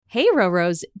Hey,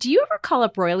 Roros, do you ever call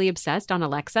up Royally Obsessed on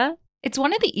Alexa? It's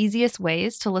one of the easiest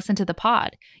ways to listen to the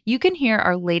pod. You can hear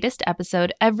our latest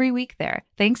episode every week there,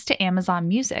 thanks to Amazon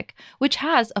Music, which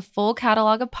has a full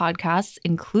catalog of podcasts,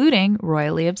 including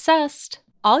Royally Obsessed.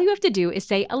 All you have to do is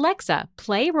say, Alexa,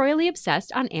 play Royally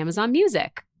Obsessed on Amazon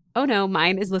Music. Oh no,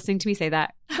 mine is listening to me say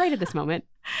that right at this moment.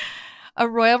 A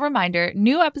royal reminder,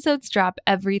 new episodes drop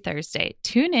every Thursday.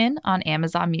 Tune in on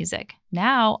Amazon Music.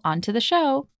 Now, on to the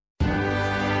show.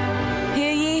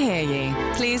 Hear ye, hear ye.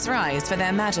 Please rise for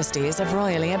their majesties of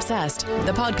Royally Obsessed,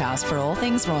 the podcast for all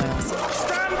things royals.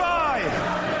 Stand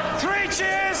by! 3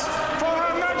 cheers for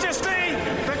Her Majesty,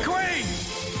 the Queen!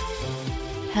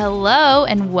 Hello,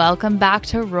 and welcome back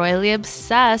to Royally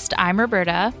Obsessed. I'm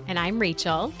Roberta. And I'm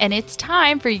Rachel. And it's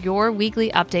time for your weekly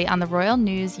update on the royal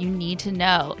news you need to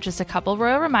know. Just a couple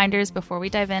royal reminders before we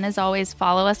dive in. As always,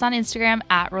 follow us on Instagram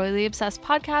at Royally Obsessed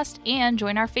Podcast and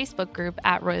join our Facebook group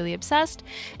at Royally Obsessed.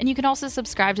 And you can also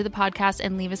subscribe to the podcast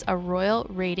and leave us a royal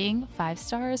rating, 5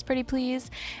 stars, pretty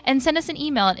please. And send us an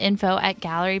email at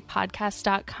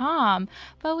info@gallerypodcast.com.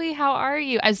 Bowie, how are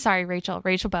you? I'm sorry, Rachel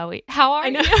Bowie. How are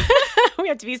you? We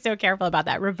have to be so careful about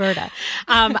that, Roberta.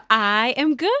 I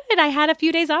am good. I had a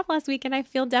few days off last week and I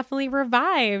feel definitely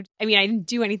revived. I mean, I didn't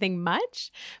do anything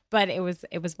much, but it was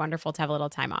wonderful to have a little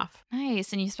time off.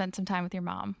 Nice. And you spent some time with your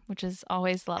mom, which is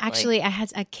always lovely. Actually, I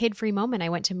had a kid-free moment. I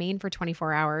went to Maine for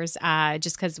 24 hours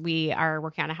just because we are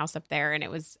working on a house up there, and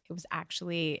it was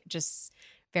actually just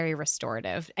very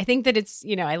restorative. I think that it's,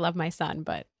 I love my son,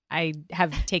 but I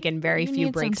have taken very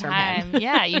few breaks from him.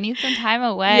 Yeah, you need some time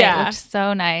away, which is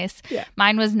so nice. Yeah.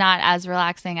 Mine was not as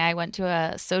relaxing. I went to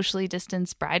a socially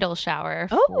distanced bridal shower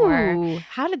for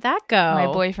how did that go? My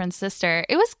boyfriend's sister.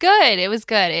 It was good. It was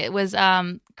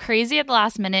crazy at the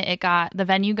last minute. The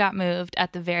venue got moved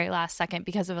at the very last second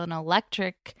because of an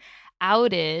electric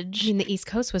outage. I mean, the East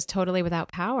Coast was totally without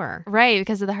power. Right,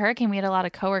 because of the hurricane. We had a lot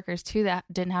of coworkers too that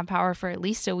didn't have power for at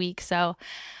least a week. So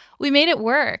we made it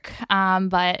work.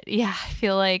 But yeah, I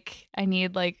feel like I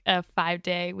need like a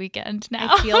 5-day weekend now.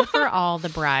 I feel for all the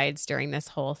brides during this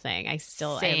whole thing.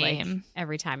 Same.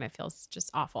 Every time it feels just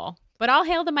awful. But I'll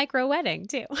hail the micro wedding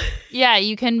too. Yeah,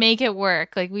 you can make it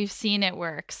work. Like, we've seen it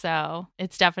work. So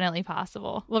it's definitely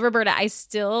possible. Well, Roberta, I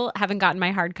still haven't gotten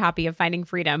my hard copy of Finding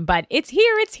Freedom, but it's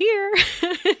here. It's here.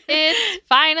 It's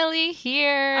finally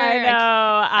here. I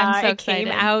know. I'm so it excited.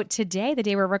 Came out today, the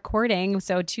day we're recording.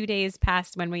 So 2 days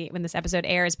past when this episode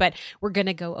airs, but we're going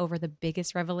to go over the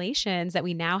biggest revelations that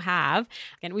we now have.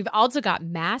 And we've also got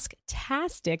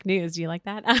mask-tastic news. Do you like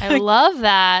that? I love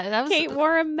that. That was Kate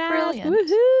wore a mask. Brilliant.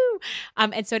 Woohoo!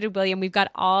 And so did William. We've got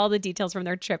all the details from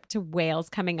their trip to Wales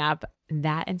coming up.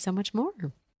 That and so much more.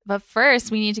 But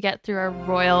first, we need to get through our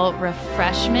royal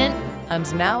refreshment.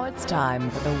 And now it's time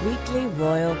for the weekly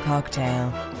royal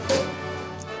cocktail.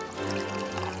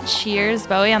 Cheers,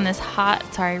 Bowie, on this hot...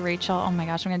 Sorry, Rachel. Oh my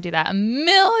gosh, I'm going to do that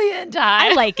 1,000,000 times.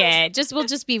 I like it. We'll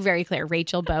just be very clear.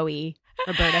 Rachel Bowie,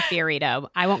 Roberta Fiorito.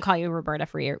 I won't call you Roberta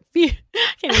Fiorito. Can't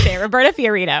even say it. Roberta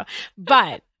Fiorito.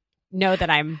 But know that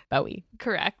I'm Bowie.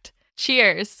 Correct.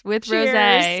 Cheers with Cheers.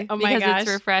 rosé. Oh my because gosh.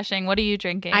 it's refreshing. What are you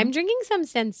drinking? I'm drinking some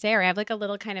Sancerre. I have like a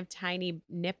little kind of tiny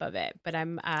nip of it, but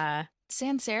I'm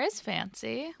Sancerre's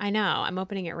fancy. I know. I'm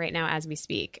opening it right now as we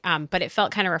speak. But it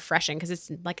felt kind of refreshing because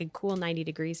it's like a cool 90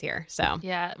 degrees here. So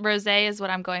yeah, rosé is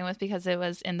what I'm going with because it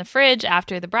was in the fridge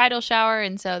after the bridal shower,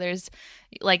 and so there's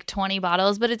like 20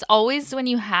 bottles. But it's always when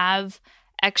you have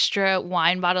extra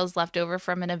wine bottles left over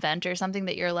from an event or something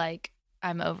that you're like,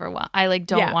 I'm overwhelmed. I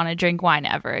don't want to drink wine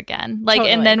ever again.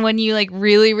 Totally. And then when you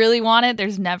really, really want it,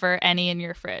 there's never any in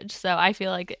your fridge. So I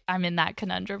feel like I'm in that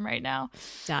conundrum right now.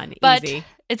 Done. But easy.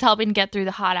 it's helping get through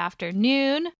the hot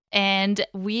afternoon. And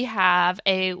we have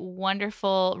a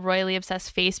wonderful Royally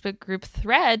Obsessed Facebook group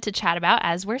thread to chat about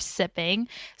as we're sipping.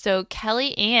 So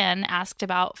Kelly Ann asked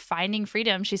about Finding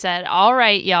Freedom. She said, all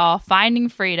right, y'all, Finding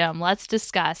Freedom. Let's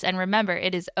discuss. And remember,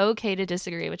 it is okay to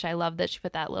disagree, which I love that she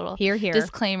put that little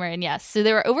disclaimer in. Yes. So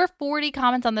there were over 40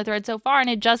 comments on the thread so far, and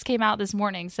it just came out this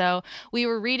morning. So we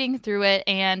were reading through it,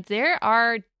 and there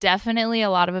are definitely a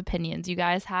lot of opinions. You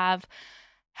guys have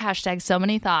 #so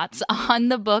many thoughts on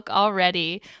the book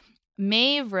already.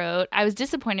 Maeve wrote, I was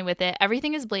disappointed with it.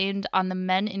 Everything is blamed on the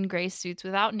men in gray suits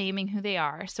without naming who they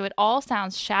are. So it all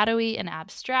sounds shadowy and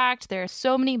abstract. There are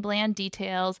so many bland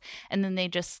details, and then they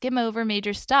just skim over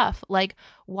major stuff, like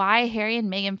why Harry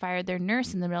and Meghan fired their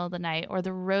nurse in the middle of the night, or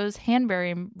the Rose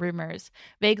Hanbury rumors,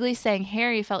 vaguely saying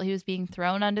Harry felt he was being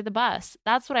thrown under the bus.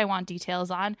 That's what I want details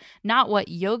on, not what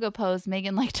yoga pose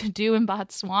Meghan liked to do in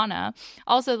Botswana.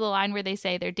 Also, the line where they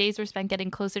say their days were spent getting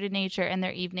closer to nature and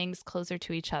their evenings closer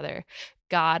to each other.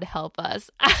 God help us.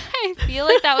 I feel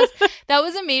like that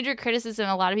was a major criticism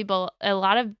a lot of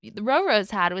the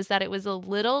Roros had, was that it was a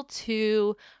little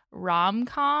too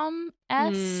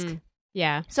rom-com-esque.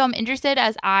 Yeah. So I'm interested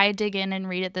as I dig in and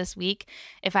read it this week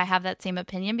if I have that same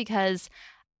opinion, because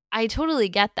I totally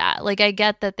get that. Like, I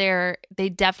get that they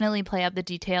definitely play up the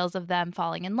details of them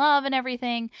falling in love and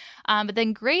everything. But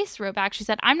then Grace wrote back. She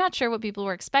said, I'm not sure what people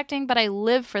were expecting, but I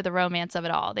live for the romance of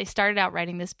it all. They started out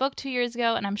writing this book 2 years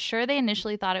ago, and I'm sure they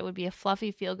initially thought it would be a fluffy,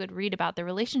 feel-good read about their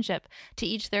relationship, to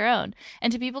each their own.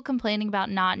 And to people complaining about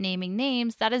not naming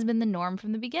names, that has been the norm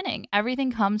from the beginning.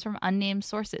 Everything comes from unnamed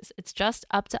sources. It's just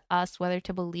up to us whether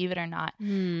to believe it or not.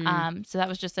 So that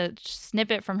was just a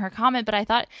snippet from her comment, but I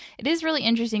thought it is really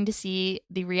interesting to see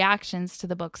the reactions to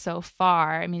the book so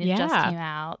far. I mean, it just came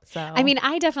out, so I mean,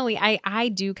 I definitely I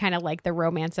do kind of like the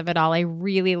romance of it all. I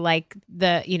really like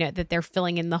the, you know, that they're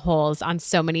filling in the holes on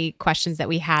so many questions that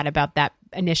we had about that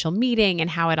initial meeting and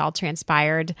how it all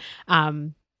transpired.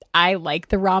 I like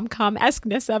the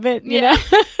rom-com-esqueness of it, you know.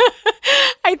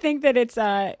 I think that it's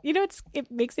you know,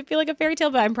 it makes it feel like a fairy tale,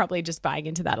 but I'm probably just buying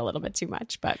into that a little bit too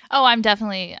much. But I'm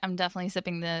definitely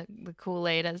sipping the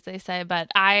Kool-Aid, as they say. But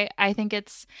I think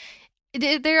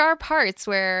there are parts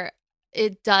where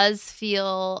it does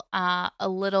feel a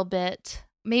little bit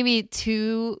maybe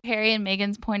to Harry and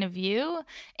Meghan's point of view,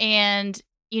 and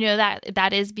you know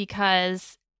that is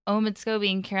because Omid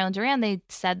Scobie and Carolyn Durand, they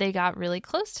said they got really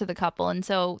close to the couple. And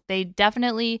so they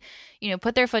definitely, you know,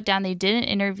 put their foot down. They didn't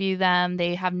interview them.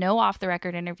 They have no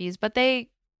off-the-record interviews, but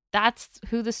that's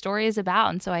who the story is about.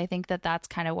 And so I think that that's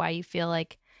kind of why you feel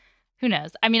like, who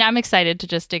knows? I mean, I'm excited to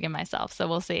just dig in myself, so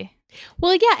we'll see.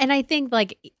 Well, yeah, and I think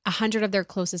like 100 of their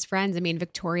closest friends, I mean,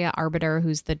 Victoria Arbiter,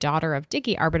 who's the daughter of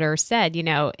Dickie Arbiter, said, you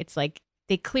know, it's like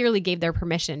they clearly gave their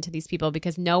permission to these people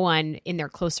because no one in their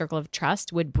close circle of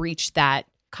trust would breach that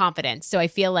confidence. So I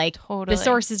feel like the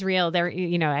source is real. There,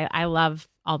 you know, I love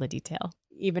all the detail,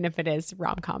 even if it is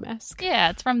rom-com-esque. Yeah,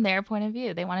 it's from their point of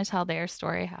view. They want to tell their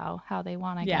story how they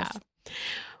want, I guess.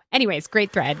 Anyways,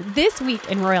 great thread. This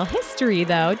week in royal history,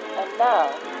 though. And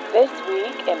now, this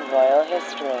week in royal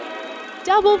history.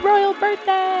 Double royal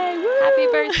birthday! Woo! Happy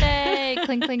birthday!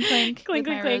 Clink, clink, clink. Clink,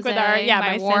 clink, clink with our,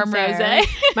 my warm rosé.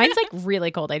 Mine's like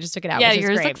really cold. I just took it out, which is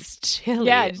yours great. Looks chilly.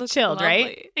 Yeah, it's chilled, lovely.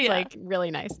 Right? It's like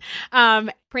really nice.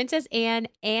 Princess Anne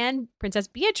and Princess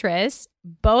Beatrice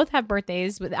both have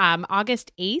birthdays. With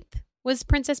August 8th was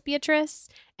Princess Beatrice,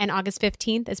 and August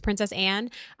 15th is Princess Anne.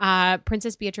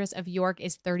 Princess Beatrice of York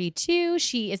is 32.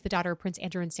 She is the daughter of Prince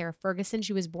Andrew and Sarah Ferguson.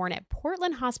 She was born at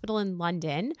Portland Hospital in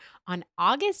London on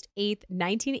August 8th,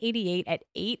 1988 at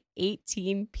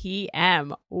 8:18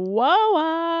 p.m.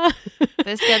 Whoa!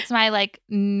 This gets my like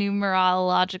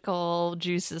numerological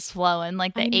juices flowing,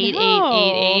 like the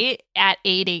 8888 at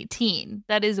 8:18.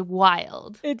 That is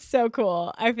wild. It's so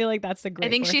cool. I feel like that's the great. I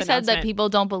think she said that people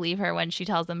don't believe her when she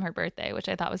tells them her birthday, which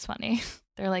I thought was funny.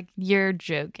 They're like, you're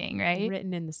joking, right?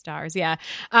 Written in the stars. Yeah.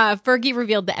 Fergie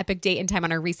revealed the epic date and time on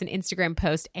her recent Instagram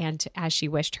post, and as she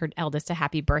wished her eldest a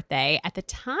happy birthday. At the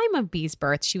time of Bee's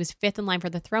birth, she was 5th in line for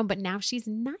the throne, but now she's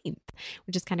 9th,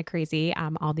 which is kind of crazy.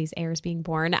 All these heirs being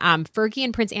born. Fergie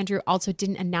and Prince Andrew also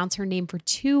didn't announce her name for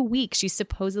 2 weeks. She's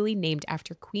supposedly named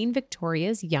after Queen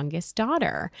Victoria's youngest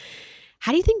daughter.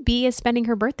 How do you think Bee is spending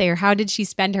her birthday, or how did she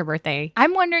spend her birthday?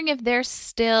 I'm wondering if they're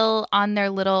still on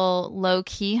their little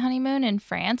low-key honeymoon in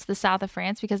France, the south of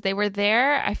France, because they were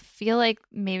there. I feel like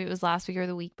maybe it was last week or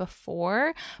the week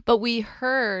before, but we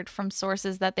heard from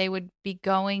sources that they would be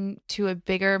going to a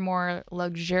bigger, more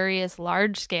luxurious,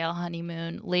 large-scale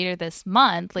honeymoon later this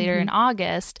month, later in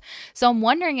August. So I'm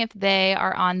wondering if they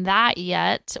are on that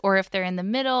yet, or if they're in the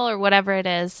middle, or whatever it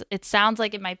is. It sounds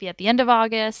like it might be at the end of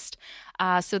August.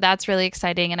 So that's really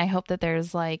exciting. And I hope that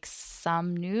there's like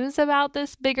some news about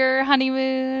this bigger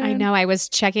honeymoon. I know. I was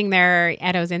checking their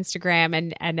Edo's Instagram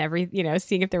and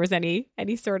seeing if there was any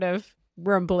sort of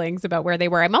rumblings about where they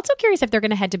were. I'm also curious if they're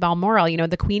going to head to Balmoral. You know,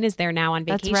 the Queen is there now on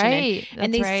vacation. That's right.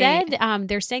 And they said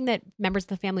they're saying that members of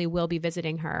the family will be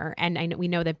visiting her. And we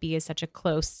know that Bee is such a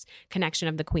close connection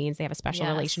of the Queens. They have a special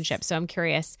relationship. So I'm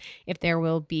curious if there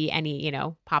will be any,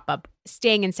 pop-up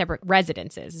staying in separate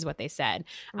residences is what they said,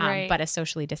 but a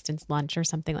socially distanced lunch or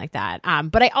something like that.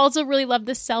 But I also really love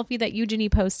the selfie that Eugenie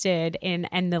posted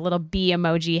and the little bee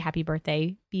emoji, happy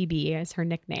birthday, BB is her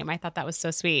nickname. I thought that was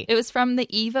so sweet. It was from the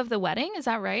eve of the wedding. Is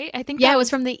that right? I think it was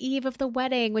from the eve of the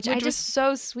wedding, which was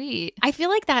so sweet. I feel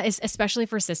like that is, especially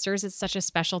for sisters, it's such a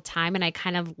special time. And I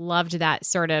kind of loved that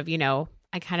sort of,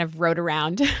 I kind of wrote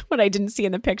around what I didn't see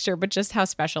in the picture, but just how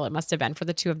special it must have been for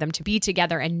the two of them to be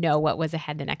together and know what was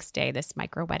ahead the next day, this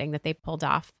micro wedding that they pulled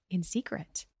off in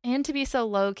secret. And to be so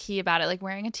low key about it, like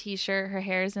wearing a t-shirt, her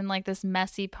hair's in like this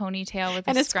messy ponytail with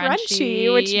and a a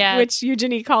scrunchie, which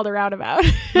Eugenie called her out about.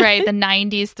 Right, the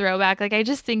 90s throwback. Like I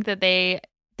just think that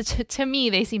to me,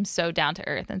 they seem so down to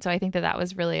earth. And so I think that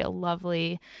was really a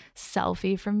lovely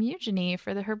selfie from Eugenie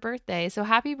for her birthday. So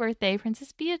happy birthday,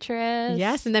 Princess Beatrice.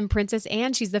 Yes. And then Princess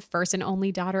Anne, she's the first and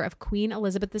only daughter of Queen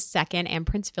Elizabeth II and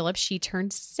Prince Philip. She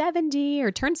turned 70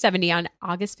 on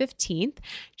August 15th.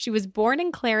 She was born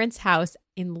in Clarence House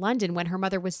in London when her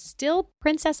mother was still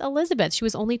Princess Elizabeth. She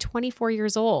was only 24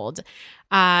 years old.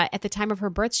 At the time of her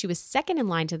birth, she was second in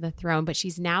line to the throne, but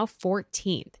she's now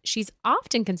 14th. She's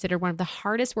often considered one of the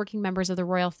hardest working members of the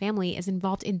royal family, is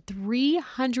involved in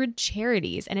 300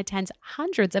 charities and attends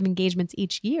hundreds of engagements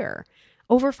each year.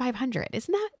 Over 500.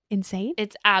 Isn't that insane?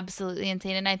 It's absolutely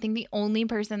insane. And I think the only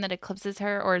person that eclipses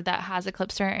her or that has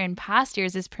eclipsed her in past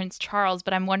years is Prince Charles.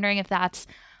 But I'm wondering if that's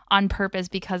on purpose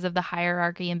because of the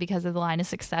hierarchy and because of the line of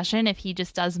succession, if he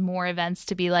just does more events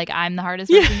to be like, I'm the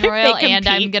hardest working royal and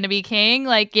I'm going to be king.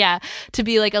 Like, yeah, to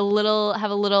be like have a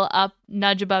little up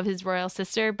nudge above his royal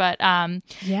sister. But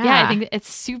yeah, I think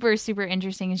it's super, super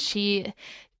interesting. And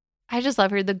I just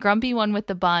love her. The grumpy one with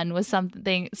the bun was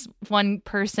something one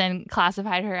person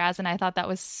classified her as, and I thought that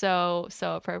was so,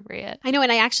 so appropriate. I know, and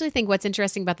I actually think what's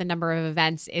interesting about the number of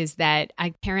events is that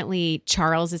apparently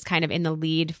Charles is kind of in the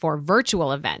lead for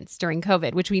virtual events during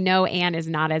COVID, which we know Anne is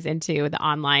not as into the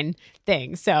online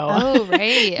thing. So, oh,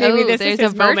 right. Maybe there's a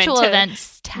virtual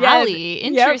events tally.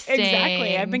 Interesting. Yep,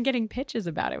 exactly. I've been getting pitches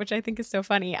about it, which I think is so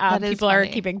funny. People funny. Are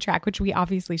keeping track, which we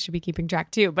obviously should be keeping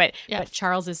track too. But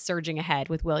Charles is surging ahead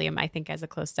with William, I think, as a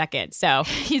close second. So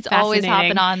he's always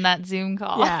hopping on that Zoom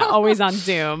call. Yeah, always on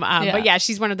Zoom. But yeah,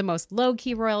 she's one of the most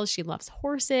low-key royals. She loves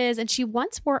horses. And she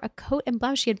once wore a coat and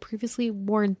blouse she had previously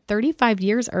worn 35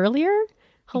 years earlier.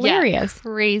 Hilarious. Yeah,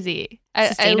 crazy.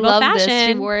 I love fashion. This.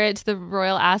 She wore it to the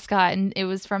royal ascot and it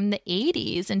was from the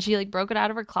 80s. And she like broke it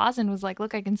out of her closet and was like,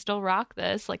 look, I can still rock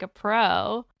this like a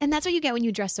pro. And that's what you get when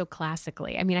you dress so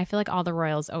classically. I mean, I feel like all the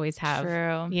royals always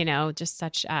have, just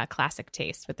such classic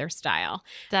taste with their style.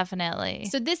 Definitely.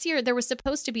 So this year there was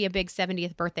supposed to be a big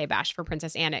 70th birthday bash for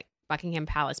Princess Anne at Buckingham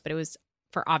Palace, but it was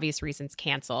for obvious reasons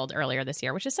canceled earlier this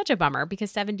year, which is such a bummer because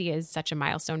 70 is such a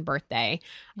milestone birthday.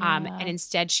 And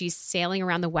instead she's sailing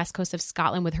around the west coast of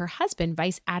Scotland with her husband,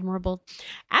 Vice Admiral,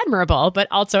 but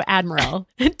also Admiral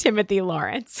Timothy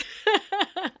Lawrence.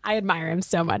 I admire him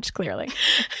so much, clearly.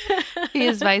 He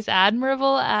is Vice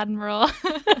Admiral.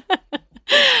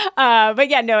 But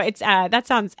yeah, no, it's that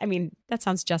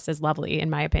sounds just as lovely in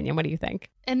my opinion. What do you think?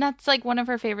 And that's like one of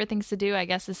her favorite things to do, I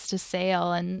guess, is to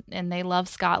sail, and they love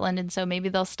Scotland, and so maybe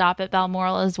they'll stop at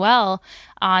Balmoral as well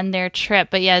on their trip.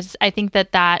 But yes, I think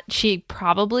that she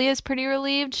probably is pretty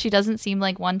relieved. She doesn't seem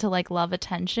like one to like love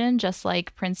attention, just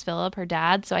like Prince Philip, her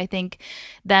dad. So I think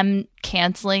them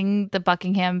canceling the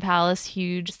Buckingham Palace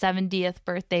huge 70th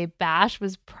birthday bash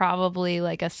was probably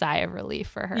like a sigh of relief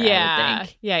for her. Yeah, I would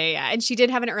think. Yeah. And she did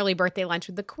have an early birthday lunch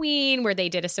with the Queen where they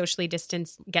did a socially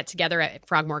distanced get together at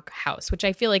Frogmore House, which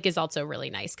I feel like is also really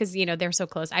nice because, they're so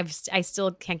close. I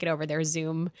still can't get over their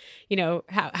Zoom,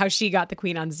 how she got the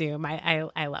Queen on Zoom.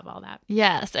 I love all that.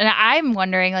 Yes. And I'm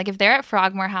wondering, like, if they're at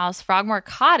Frogmore House, Frogmore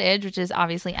Cottage, which is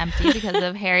obviously empty because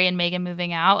of Harry and Meghan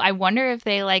moving out, I wonder if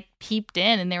they like peeped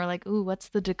in and they were like, ooh, what's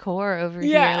the decor over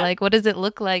here? Like, what does it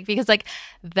look like? Because like,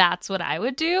 that's what I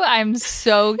would do. I'm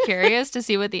so curious to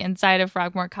see what the inside of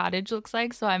Frogmore Cottage looks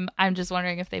like. So I'm just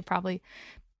wondering if they probably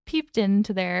peeped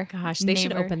into their they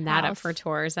should open that house. Up for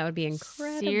tours. That would be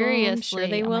incredible. Seriously. I'm sure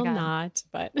they will not,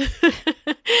 but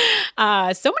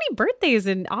so many birthdays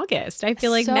in August. I feel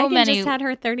like so Meghan many. just had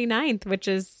her 39th, which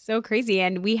is so crazy,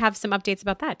 and we have some updates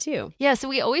about that too. Yeah, so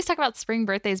we always talk about spring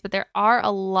birthdays, but there are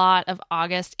a lot of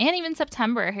August and even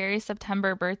September, Harry's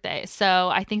September birthday.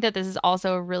 So I think that this is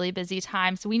also a really busy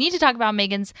time. So we need to talk about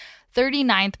Meghan's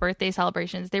 39th birthday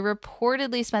celebrations. They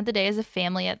reportedly spent the day as a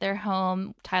family at their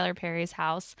home, Tyler Perry's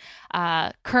house,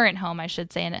 current home, I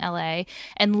should say, in LA.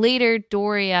 And later,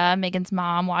 Doria, Meghan's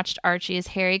mom, watched Archie as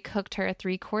Harry cooked her a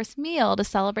 3-course meal to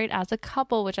celebrate as a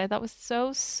couple, which I thought was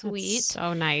so sweet. That's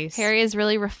so nice. Harry is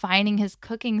really refining his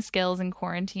cooking skills in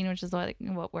quarantine, which is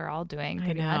what we're all doing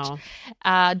pretty much.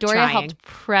 Doria helped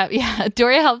prep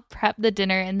the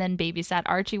dinner and then babysat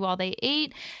Archie while they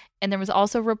ate. And there was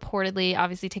also reportedly,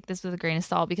 obviously take this with a grain of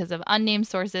salt because of unnamed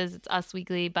sources, it's Us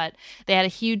Weekly, but they had a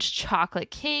huge chocolate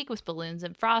cake with balloons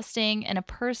and frosting and a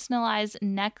personalized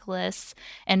necklace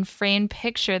and framed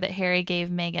picture that Harry gave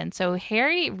Meghan. So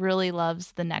Harry really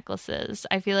loves the necklaces.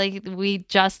 I feel like we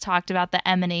just talked about the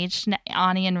M&H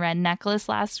Ani and Ren necklace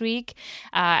last week.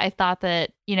 I thought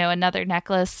that, another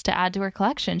necklace to add to her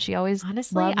collection. She always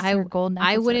loves her gold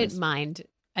necklaces. I wouldn't mind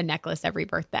a necklace every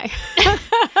birthday.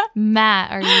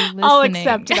 Matt, are you listening? I'll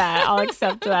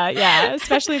accept that. Yeah.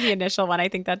 Especially the initial one. I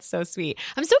think that's so sweet.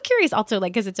 I'm so curious also,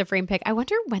 like, because it's a frame pick. I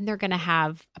wonder when they're going to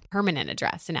have a permanent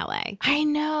address in LA. I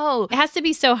know. It has to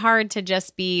be so hard to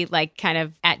just be like kind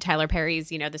of at Tyler Perry's,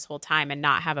 this whole time and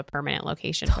not have a permanent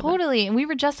location. Totally. And we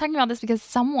were just talking about this because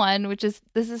someone,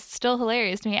 this is still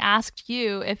hilarious to me, asked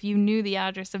you if you knew the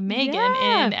address of Megan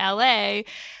in LA,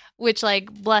 which,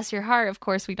 like, bless your heart, of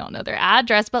course we don't know their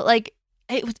address, but like,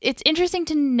 it's interesting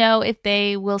to know if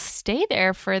they will stay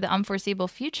there for the unforeseeable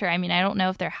future. I mean, I don't know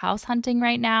if they're house hunting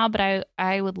right now, but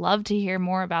I would love to hear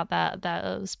more about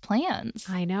those plans.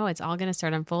 I know. It's all going to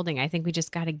start unfolding. I think we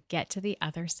just got to get to the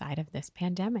other side of this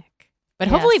pandemic. But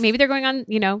hopefully maybe they're going on,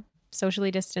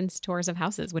 socially distanced tours of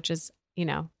houses, which is,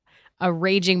 a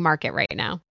raging market right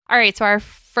now. All right, so our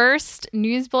first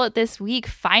news bullet this week,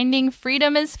 Finding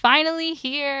Freedom is finally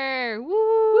here.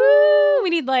 Woo! We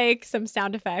need like some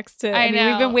sound effects. I mean,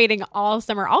 we've been waiting all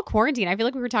summer, all quarantine. I feel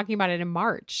like we were talking about it in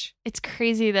March. It's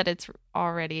crazy that it's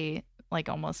already like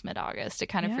almost mid-August. It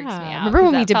kind of freaks me out. Remember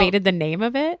when we debated the name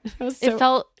of it? It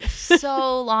felt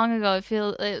so long ago. I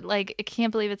feel like I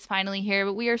can't believe it's finally here,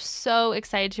 but we are so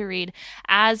excited to read.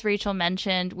 As Rachel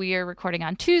mentioned, we are recording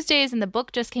on Tuesdays and the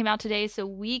book just came out today, so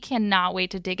we cannot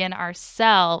wait to dig in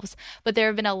ourselves. But there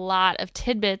have been a lot of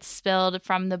tidbits spilled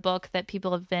from the book that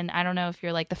people have been, I don't know if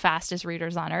you're like the fastest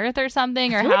readers on earth or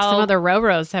something, or I feel like some other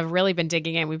Roros have really been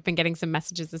digging in. We've been getting some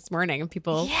messages this morning of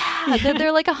people. Yeah,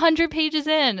 they're like 100 pages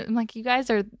in. I'm like, you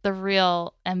guys are the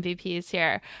real MVPs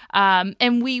here.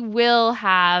 And we will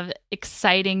have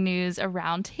exciting news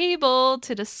around table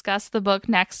to discuss the book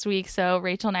next week. So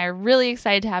Rachel and I are really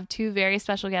excited to have two very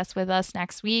special guests with us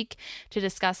next week to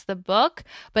discuss the book.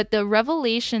 But the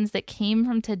revelations that came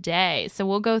from today, so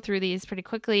we'll go through these pretty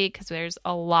quickly because there's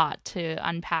a lot to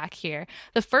unpack here.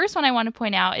 The first one I want to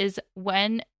point out is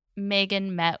when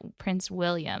Meghan met Prince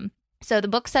William. So the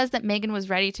book says that Meghan was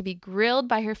ready to be grilled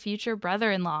by her future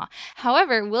brother-in-law.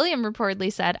 However, William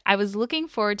reportedly said, "I was looking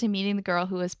forward to meeting the girl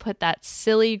who has put that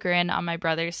silly grin on my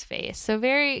brother's face." So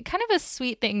very kind of a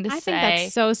sweet thing to say. I think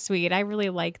that's so sweet. I really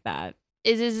like that.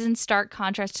 It is in stark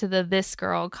contrast to the "this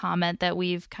girl" comment that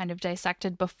we've kind of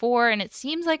dissected before. And it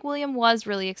seems like William was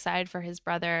really excited for his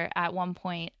brother at one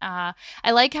point. I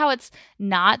like how it's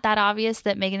not that obvious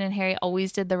that Meghan and Harry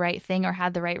always did the right thing or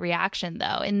had the right reaction,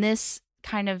 though. In this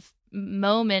kind of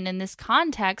moment, in this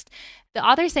context, the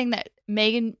author's saying that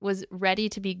Meghan was ready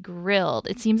to be grilled.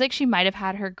 It seems like she might have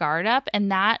had her guard up, and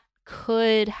that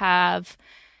could have,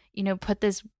 put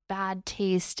this bad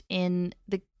taste in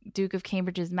the Duke of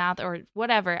Cambridge's mouth or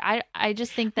whatever. I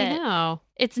just think that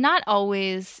it's not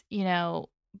always,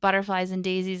 butterflies and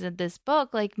daisies in this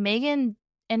book. Like, Meghan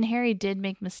and Harry did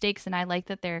make mistakes, and I like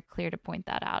that they're clear to point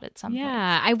that out at some point.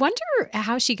 Yeah, I wonder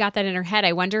how she got that in her head.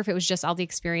 I wonder if it was just all the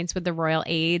experience with the royal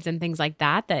aides and things like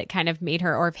that kind of made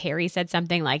her, or if Harry said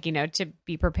something like, to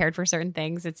be prepared for certain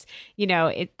things. It's,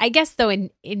 I guess, though,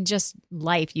 in just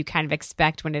life, you kind of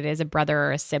expect when it is a brother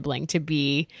or a sibling to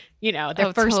be,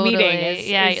 their first meeting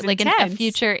is like a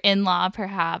future in-law,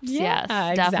 perhaps. Yeah,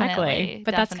 yes, exactly. Definitely.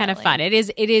 But that's kind of fun. It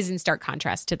is in stark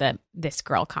contrast to the "this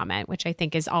girl" comment, which I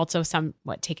think is also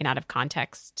somewhat taken out of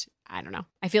context. I don't know.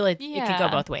 I feel it could go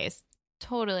both ways.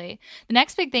 Totally. The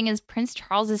next big thing is Prince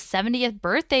Charles's 70th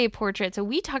birthday portrait. So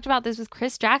we talked about this with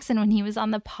Chris Jackson when he was on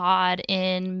the pod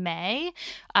in May.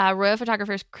 Royal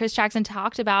photographer Chris Jackson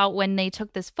talked about when they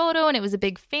took this photo, and it was a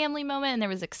big family moment, and there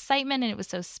was excitement, and it was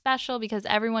so special because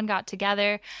everyone got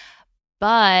together.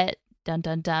 But dun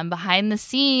dun dun, behind the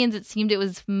scenes, it seemed it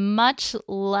was much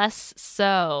less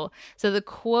so. So the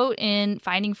quote in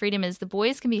Finding Freedom is, "The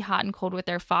boys can be hot and cold with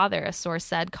their father," a source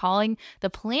said, calling the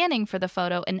planning for the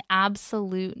photo an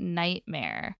absolute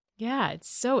nightmare. Yeah, it's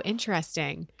so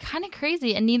interesting. Kind of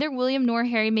crazy. And neither William nor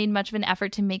Harry made much of an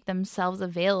effort to make themselves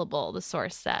available, the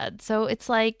source said. So it's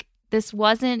like, this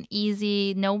wasn't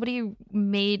easy. Nobody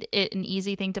made it an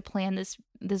easy thing to plan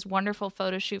this wonderful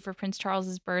photo shoot for Prince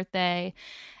Charles's birthday.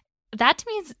 That to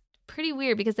me is pretty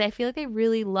weird because I feel like they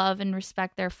really love and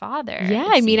respect their father. Yeah,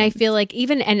 I mean, I feel like I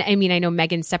know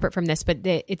Meghan's separate from this, but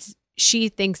she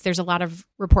thinks there's a lot of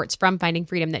reports from Finding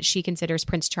Freedom that she considers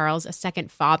Prince Charles a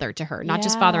second father to her, not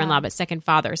just father-in-law, but second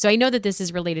father. So I know that this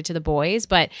is related to the boys,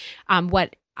 but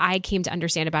what I came to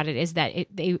understand about it is that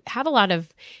they have a lot of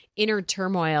inner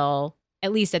turmoil,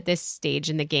 at least at this stage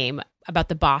in the game, about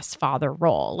the boss father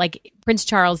role. Like, Prince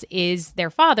Charles is their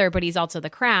father, but he's also the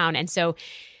crown. And so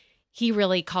he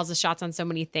really calls the shots on so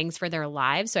many things for their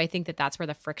lives. So I think that that's where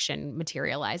the friction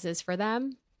materializes for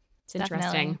them. It's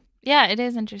interesting. Definitely. Yeah, it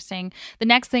is interesting. The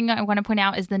next thing I want to point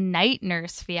out is the night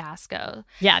nurse fiasco.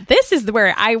 Yeah, this is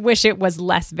where I wish it was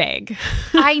less vague.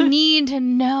 I need to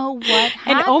know what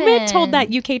happened. And Omid told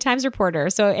that UK Times reporter,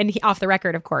 off the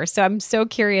record, of course. So I'm so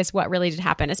curious what really did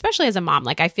happen, especially as a mom.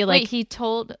 Like, I feel like he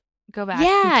told. Go back.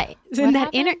 Yeah, in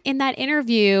that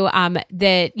interview,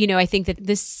 that I think that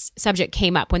this subject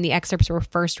came up when the excerpts were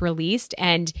first released,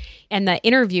 and the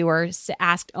interviewer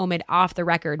asked Omid off the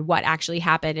record what actually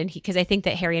happened, and because I think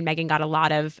that Harry and Meghan got a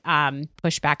lot of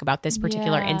pushback about this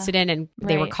particular incident, and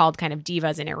they were called kind of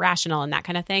divas and irrational and that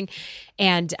kind of thing,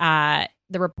 and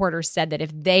the reporter said that if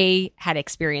they had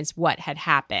experienced what had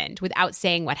happened without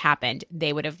saying what happened,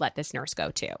 they would have let this nurse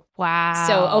go too. Wow.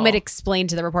 So Omid explained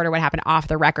to the reporter what happened off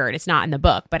the record. It's not in the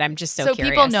book, but I'm just so curious. So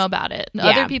people know about it. Yeah.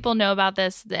 Other people know about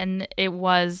this, and it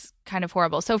was kind of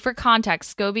horrible. So for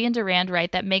context, Scobie and Durand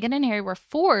write that Meghan and Harry were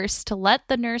forced to let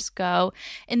the nurse go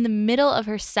in the middle of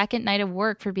her second night of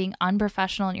work for being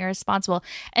unprofessional and irresponsible.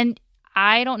 And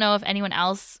I don't know if anyone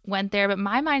else went there, but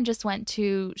my mind just went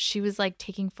to, she was like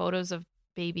taking photos of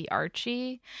baby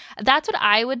Archie. That's what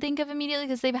I would think of immediately,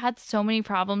 because they've had so many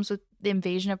problems with the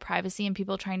invasion of privacy and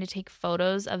people trying to take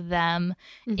photos of them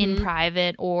in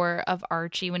private, or of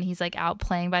Archie when he's like out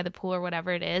playing by the pool or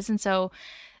whatever it is. And so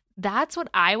that's what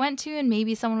I went to, and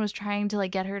maybe someone was trying to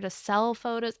like get her to sell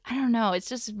photos. I don't know. It's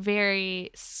just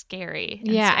very scary.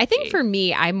 Yeah, I think for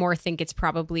me, I more think it's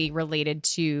probably related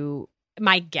to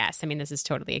my guess. I mean, this is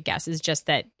totally a guess, is just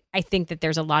that I think that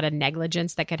there's a lot of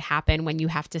negligence that could happen when you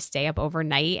have to stay up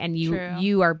overnight and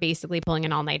you are basically pulling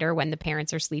an all-nighter when the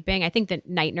parents are sleeping. I think that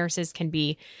night nurses can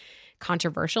be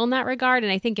controversial in that regard,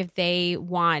 and I think if they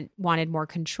wanted more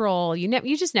control,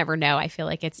 you just never know. I feel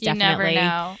like it's definitely, you never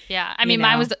know. Yeah, I mean,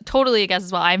 mine was totally a guess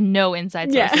as well. I have no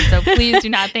inside sources, so please do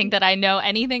not think that I know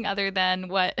anything other than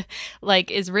what like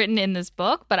is written in this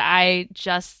book. But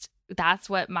that's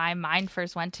what my mind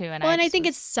first went to. And I think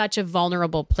it's such a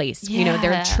vulnerable place. Yeah.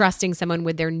 They're trusting someone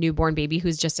with their newborn baby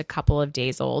who's just a couple of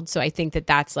days old. So I think that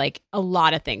that's like a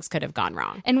lot of things could have gone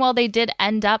wrong. And while they did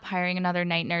end up hiring another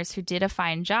night nurse who did a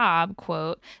fine job,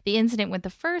 quote, the incident with the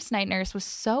first night nurse was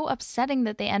so upsetting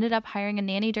that they ended up hiring a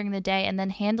nanny during the day and then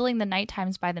handling the night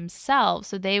times by themselves.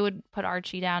 So they would put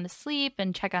Archie down to sleep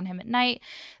and check on him at night.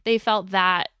 They felt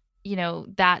that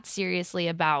that seriously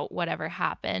about whatever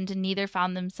happened. And neither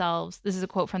found themselves, this is a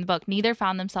quote from the book, neither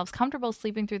found themselves comfortable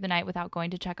sleeping through the night without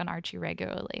going to check on Archie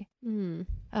regularly.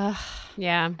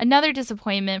 Yeah. Another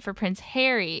disappointment for Prince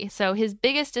Harry. So his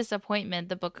biggest disappointment,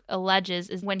 the book alleges,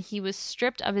 is when he was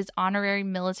stripped of his honorary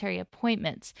military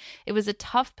appointments. It was a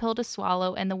tough pill to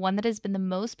swallow, and the one that has been the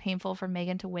most painful for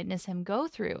Meghan to witness him go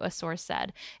through, a source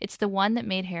said. It's the one that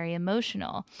made Harry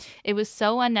emotional. It was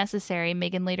so unnecessary,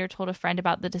 Meghan later told a friend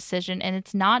about the decision, and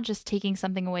it's not just taking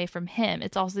something away from him,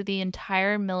 it's also the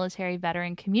entire military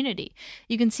veteran community.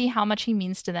 You can see how much he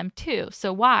means to them too.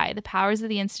 So why? The powers of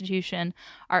the institution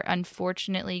are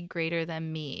unfortunately greater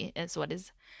than me, is what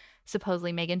is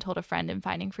supposedly Meghan told a friend in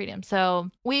Finding Freedom. So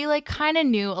we kind of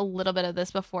knew a little bit of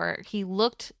this before. He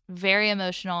looked very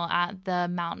emotional at the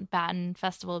Mountbatten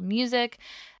Festival of Music,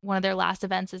 one of their last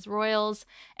events as royals.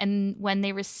 And when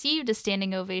they received a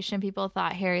standing ovation, people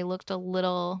thought Harry looked a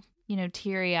little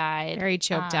teary-eyed. Very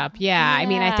choked up. Yeah. I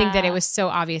mean, I think that it was so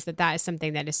obvious that is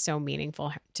something that is so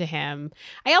meaningful to him.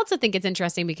 I also think it's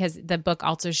interesting because the book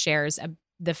also shares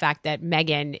the fact that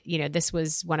Meghan, this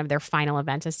was one of their final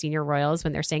events as senior royals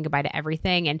when they're saying goodbye to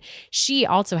everything. And she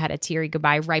also had a teary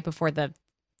goodbye right before the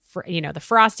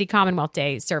frosty Commonwealth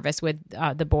Day service with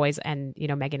the boys and,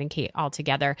 Meghan and Kate all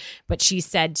together. But she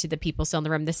said to the people still in the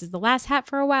room, this is the last hat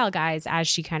for a while, guys, as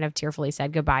she kind of tearfully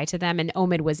said goodbye to them. And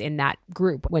Omid was in that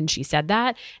group when she said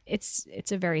that. It's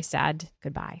a very sad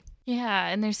goodbye. Yeah.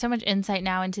 And there's so much insight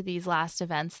now into these last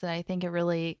events that I think it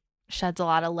really sheds a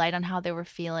lot of light on how they were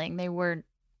feeling. They were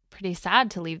pretty sad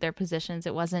to leave their positions.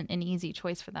 It wasn't an easy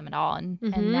choice for them at all. And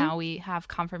now we have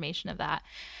confirmation of that.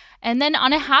 And then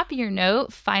on a happier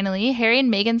note, finally, Harry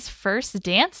and Meghan's first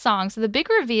dance song. So the big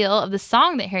reveal of the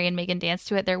song that Harry and Meghan danced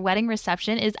to at their wedding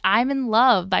reception is I'm in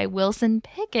Love by Wilson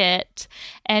Pickett.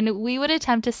 And we would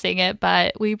attempt to sing it,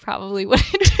 but we probably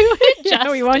wouldn't do it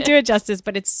justice. We won't do it justice,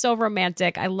 but it's so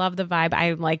romantic. I love the vibe.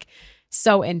 I'm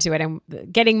so into it. And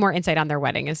getting more insight on their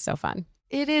wedding is so fun.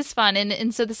 It is fun.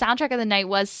 And so the soundtrack of the night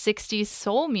was 60s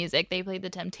soul music. They played The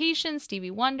Temptations, Stevie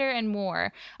Wonder, and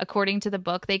more. According to the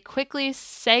book, they quickly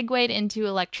segued into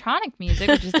electronic music,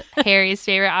 which is Harry's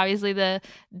favorite, obviously the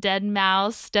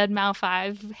Deadmau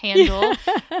 5 handle.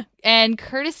 And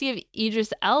courtesy of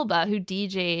Idris Elba, who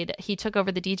DJ'd, he took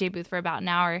over the DJ booth for about an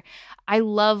hour. I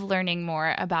love learning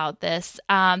more about this.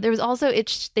 There was also,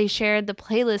 they shared the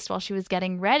playlist while she was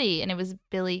getting ready, and it was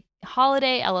Billy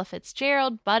Holiday, Ella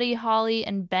Fitzgerald, Buddy Holly,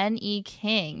 and Ben E.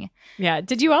 King. Yeah.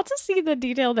 Did you also see the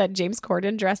detail that James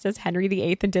Corden dressed as Henry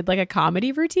VIII and did like a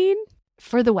comedy routine?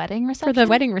 For the wedding reception? For the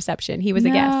wedding reception. He was a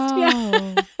guest.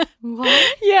 Yeah.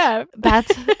 What? Yeah.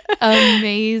 That's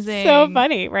amazing. So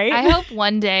funny, right? I hope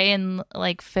one day in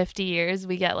like 50 years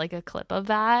we get like a clip of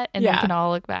that and we can all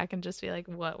look back and just be like,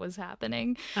 what was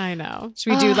happening? I know.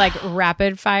 Should we do like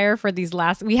rapid fire for these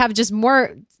last? We have just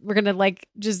more. We're going to like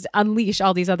just unleash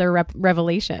all these other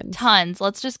revelations. Tons.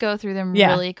 Let's just go through them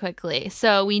really quickly.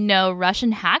 So we know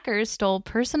Russian hackers stole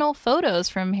personal photos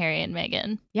from Harry and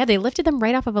Meghan. Yeah, they lifted them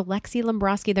right off of Alexei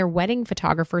Limbrowski, their wedding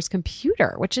photographer's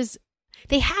computer, which is,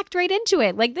 they hacked right into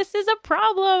it. Like, this is a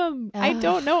problem. I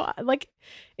don't know. Like,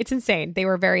 it's insane. They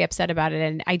were very upset about it.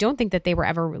 And I don't think that they were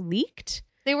ever leaked.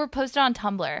 They were posted on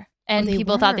Tumblr. And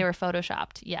people thought they were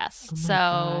photoshopped. Yes. Oh so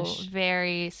gosh.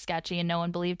 very sketchy, and no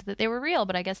one believed that they were real,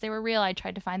 but I guess they were real. I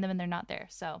tried to find them and they're not there.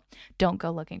 So don't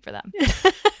go looking for them.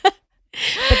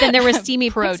 But then there were steamy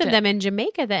Pro pics of tip. them in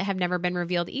Jamaica that have never been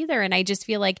revealed either. And I just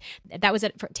feel like that was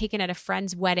taken at a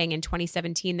friend's wedding in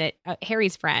 2017, that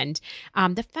Harry's friend.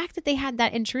 The fact that they had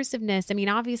that intrusiveness, I mean,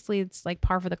 obviously it's like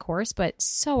par for the course, but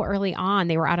so early on,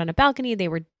 they were out on a balcony, they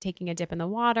were taking a dip in the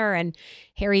water, and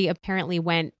Harry apparently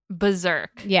went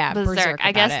berserk. Yeah, berserk.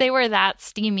 I about guess it. they were that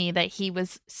steamy that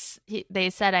they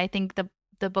said, I think the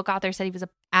book author said he was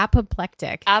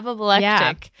apoplectic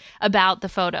about the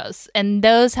photos, and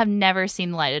those have never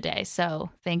seen the light of day, so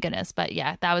thank goodness. But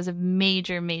yeah, that was a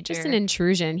major just an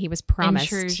intrusion. He was promised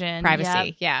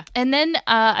privacy. Yep. And then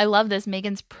I love this,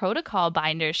 Meghan's protocol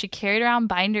binder. She carried around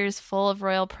binders full of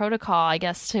royal protocol, I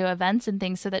guess, to events and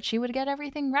things so that she would get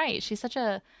everything right. She's such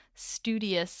a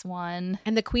studious one.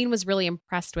 And the Queen was really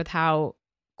impressed with how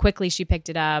quickly she picked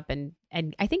it up, and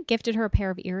I think gifted her a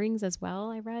pair of earrings as well,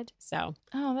 I read. So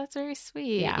oh, that's very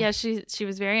sweet. Yeah. Yeah, she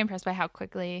was very impressed by how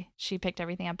quickly she picked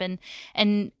everything up.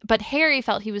 But Harry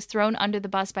felt he was thrown under the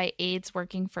bus by aides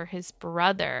working for his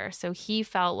brother. So he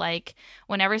felt like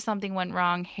whenever something went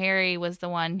wrong, Harry was the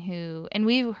one who, and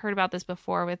we've heard about this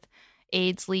before with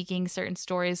aides leaking certain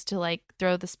stories to like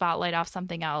throw the spotlight off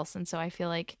something else. And so I feel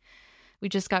like we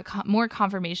just got more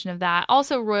confirmation of that.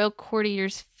 Also, royal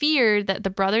courtiers feared that the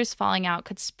brothers falling out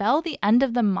could spell the end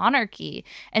of the monarchy.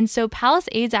 And so palace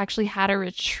aides actually had a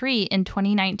retreat in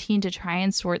 2019 to try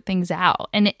and sort things out.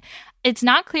 And it's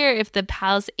not clear if the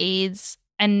palace aides,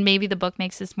 and maybe the book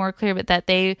makes this more clear, but that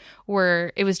it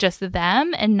was just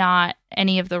them and not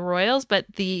any of the royals, but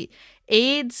the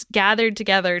aides gathered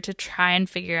together to try and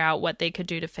figure out what they could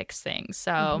do to fix things.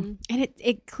 So, and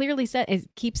it clearly said,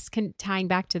 it keeps tying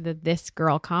back to the "this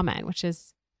girl" comment, which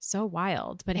is so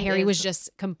wild. But Harry was just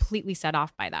completely set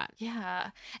off by that. Yeah.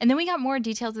 And then we got more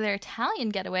details of their Italian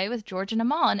getaway with George and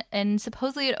Amal, and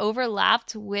supposedly it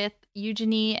overlapped with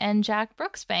Eugenie and Jack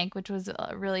Brooksbank, which was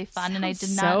really fun. And I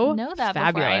did not know that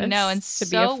before. I know. And to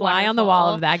be a fly on the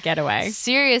wall of that getaway.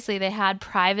 Seriously, they had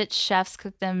private chefs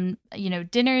cook them,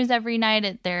 dinners every night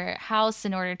at their house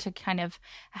in order to kind of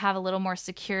have a little more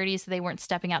security so they weren't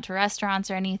stepping out to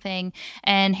restaurants or anything.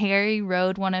 And Harry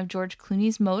rode one of George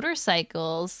Clooney's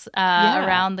motorcycles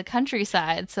around the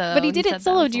countryside. But he did it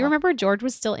solo. Do you remember George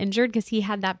was still injured because he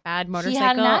had that bad motorcycle? He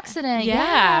had an accident.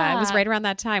 Yeah. It was right around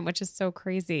that time, which is so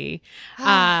crazy.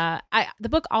 The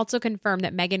book also confirmed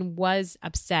that Meghan was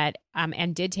upset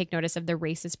and did take notice of the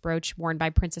racist brooch worn by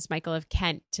Princess Michael of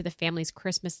Kent to the family's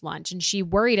Christmas lunch. And she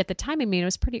worried at the time, I mean, it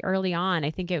was pretty early on.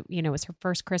 I think it was her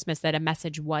first Christmas that a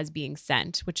message was being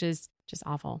sent, which is just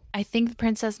awful. I think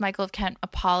Princess Michael of Kent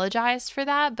apologized for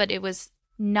that, but it was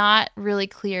not really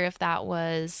clear if that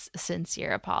was a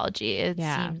sincere apology. It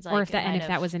seems like, or if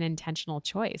that was an intentional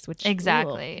choice, which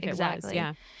exactly. Was,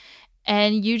 yeah.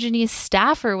 And Eugenie's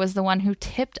staffer was the one who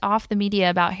tipped off the media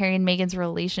about Harry and Meghan's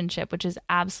relationship, which is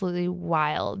absolutely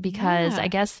wild because I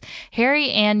guess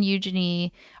Harry and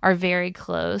Eugenie are very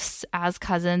close as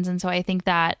cousins. And so I think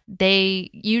that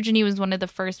Eugenie was one of the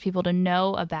first people to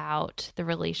know about the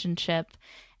relationship.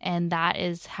 And that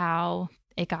is how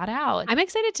it got out. I'm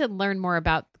excited to learn more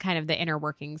about kind of the inner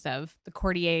workings of the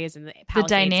courtiers and the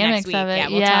dynamics of it. Yeah,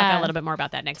 we'll talk a little bit more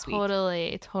about that next week.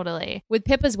 Totally. With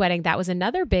Pippa's wedding, that was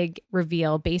another big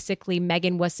reveal. Basically,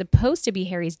 Meghan was supposed to be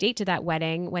Harry's date to that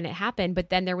wedding when it happened,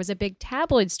 but then there was a big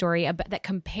tabloid story that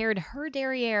compared her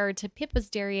derriere to Pippa's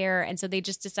derriere, and so they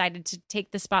just decided to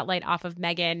take the spotlight off of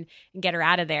Meghan and get her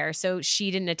out of there. So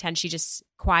she didn't attend. She just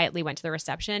quietly went to the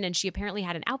reception, and she apparently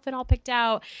had an outfit all picked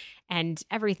out and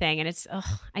everything. And it's,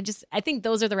 I think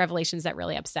those are the revelations that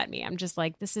really upset me. I'm just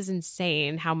like, this is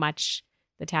insane how much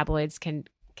the tabloids can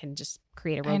can just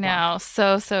create a roadblock. I know.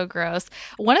 So gross.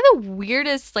 One of the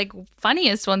weirdest, like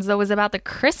funniest ones though was about the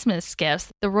Christmas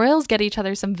gifts. The royals get each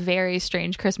other some very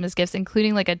strange Christmas gifts,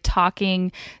 including like a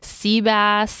talking sea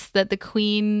bass that the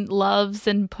queen loves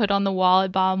and put on the wall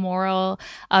at Balmoral.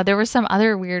 There were some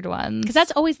other weird ones. Because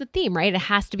that's always the theme, right? It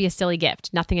has to be a silly gift,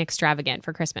 nothing extravagant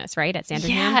for Christmas, right? At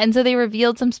Sandringham. Yeah, and so they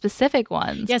revealed some specific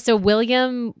ones. Yeah, so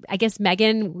William, I guess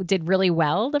Meghan did really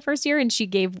well the first year, and she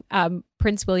gave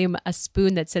Prince William a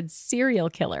spoon that said serial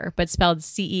killer, but spelled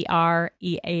Cereal. I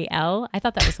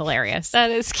thought that was hilarious. That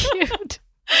is cute.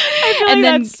 I feel and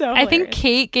like then that's so I think hilarious.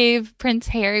 Kate gave Prince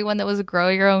Harry one that was a grow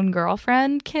your own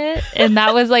girlfriend kit, and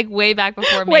that was like way back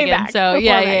before Way Meghan. back So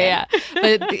before yeah.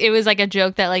 But it was like a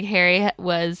joke that like Harry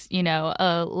was, you know,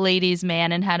 a ladies'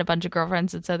 man and had a bunch of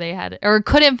girlfriends, and so they had or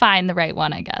couldn't find the right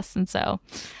one, I guess, and so.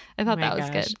 I thought my that was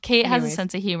gosh. good. Kate has a Anyways.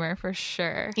 sense of humor for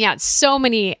sure. Yeah, so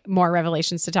many more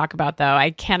revelations to talk about, though.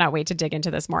 I cannot wait to dig into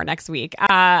this more next week.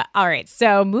 All right,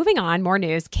 so moving on, more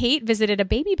news. Kate visited a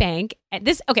baby bank.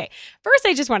 First,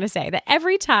 I just want to say that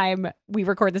every time we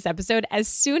record this episode, as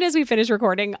soon as we finish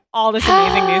recording, all this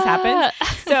amazing news happens.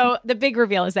 So the big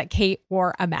reveal is that Kate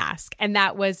wore a mask, and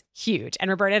that was huge. And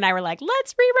Roberta and I were like,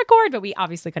 let's re-record, but we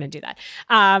obviously couldn't do that.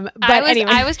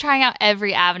 I was trying out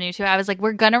every avenue too. I was like,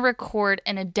 we're gonna record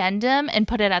an addendum and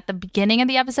put it at the beginning of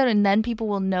the episode, and then people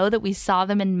will know that we saw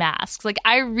them in masks. Like,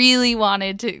 I really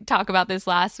wanted to talk about this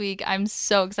last week. I'm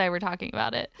so excited we're talking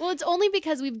about it. Well, it's only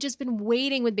because we've just been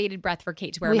waiting with bated breath for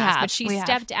Kate to wear a mask. But she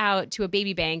stepped out to a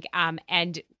baby bank,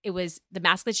 and it was the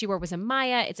mask that she wore was a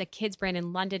Maya. It's a kids brand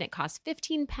in London. It costs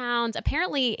 £15.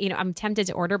 Apparently, you know, I'm tempted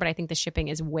to order, but I think the shipping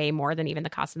is way more than even the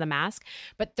cost of the mask.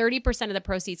 But 30% of the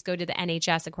proceeds go to the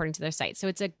NHS, according to their site. So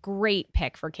it's a great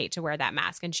pick for Kate to wear that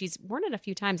mask, and she's worn it a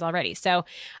few times already. So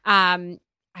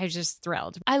I was just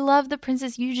thrilled. I love the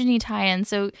Princess Eugenie tie-in.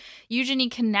 So Eugenie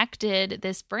connected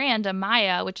this brand,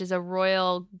 Amaya, which is a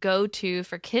royal go-to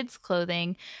for kids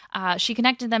clothing. She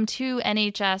connected them to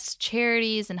NHS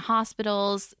charities and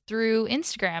hospitals through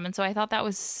Instagram. And so I thought that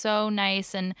was so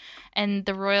nice. And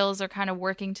the royals are kind of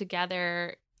working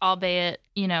together, albeit,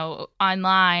 you know,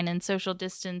 online and social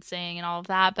distancing and all of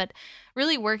that, but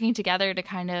really working together to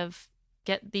kind of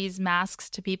get these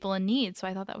masks to people in need. So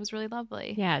I thought that was really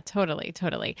lovely. Yeah, totally.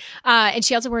 And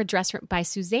she also wore a dress by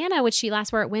Susanna, which she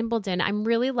last wore at Wimbledon. I'm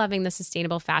really loving the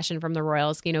sustainable fashion from the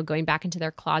royals, you know, going back into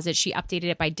their closet. She updated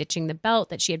it by ditching the belt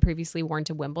that she had previously worn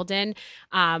to Wimbledon.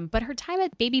 But her time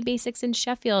at Baby Basics in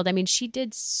Sheffield, I mean, she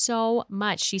did so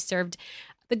much. She served...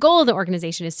 The goal of the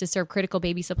organization is to serve critical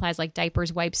baby supplies like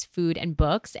diapers, wipes, food, and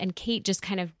books. And Kate just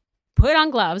kind of put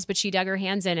on gloves, but she dug her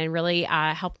hands in and really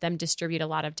helped them distribute a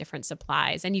lot of different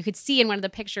supplies. And you could see in one of the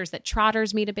pictures that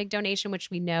Trotters made a big donation, which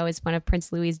we know is one of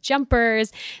Prince Louis's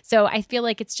jumpers. So I feel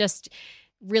like it's just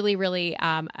really, really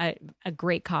a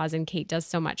great cause. And Kate does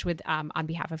so much with on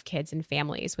behalf of kids and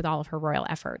families with all of her royal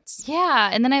efforts. Yeah.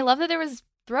 And then I love that there was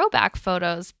throwback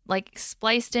photos like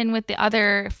spliced in with the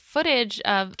other footage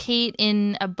of Kate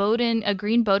in a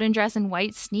green Bowden dress and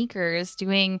white sneakers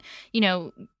doing, you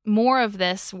know, more of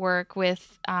this work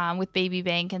with Baby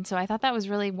Bank. And so I thought that was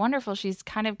really wonderful. She's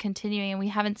kind of continuing, and we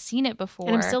haven't seen it before.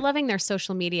 And I'm still loving their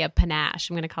social media panache.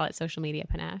 I'm going to call it social media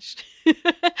panache.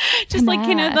 Just like,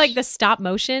 you know, like the stop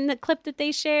motion clip that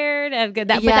they shared. But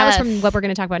that was from what we're going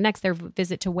to talk about next, their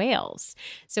visit to Wales.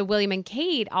 So William and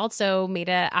Kate also made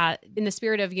in the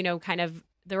spirit of, you know, kind of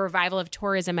the revival of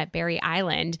tourism at Barry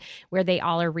Island, where they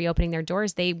all are reopening their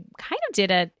doors. They kind of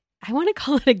did I want to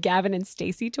call it a Gavin and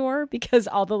Stacey tour, because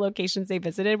all the locations they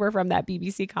visited were from that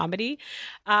BBC comedy.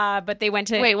 But they went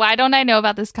to... Wait, why don't I know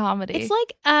about this comedy? It's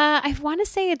like, I want to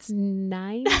say it's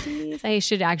 90s. I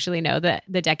should actually know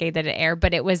the decade that it aired,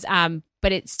 but it was...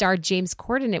 But it starred James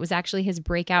Corden. It was actually his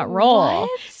breakout role.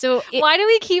 What? So why do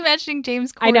we keep mentioning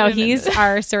James Corden? I know, he's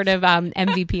our sort of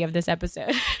MVP of this episode.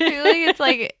 I feel like it's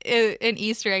like an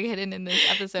Easter egg hidden in this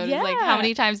episode. Yeah. It's like, how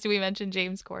many times do we mention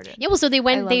James Corden? Yeah, well, so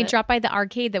they dropped by the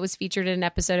arcade that was featured in an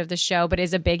episode of the show, but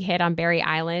is a big hit on Barry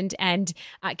Island. And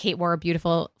Kate wore a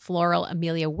beautiful floral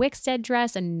Amelia Wickstead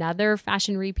dress, another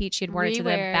fashion repeat. She had worn it to the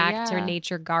Back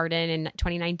Nature Garden in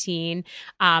 2019.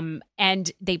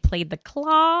 And they played the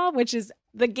Claw, which is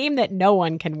the game that no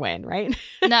one can win, right?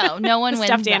 No one wins.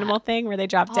 Stuffed animal thing where they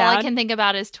drop All down. I can think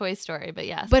about is Toy Story, but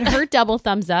yes. But her double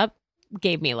thumbs up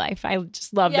gave me life. I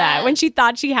just love that. When she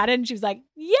thought she had it and she was like,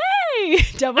 yay!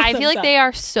 I feel like they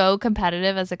are so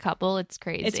competitive as a couple. It's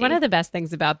crazy. It's one of the best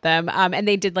things about them. And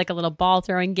they did like a little ball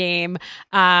throwing game.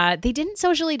 They didn't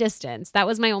socially distance. That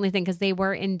was my only thing because they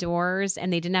were indoors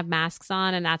and they didn't have masks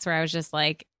on. And that's where I was just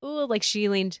like, ooh, like she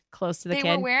leaned close to the kid.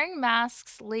 They were wearing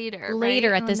masks later right?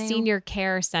 at the senior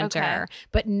care center,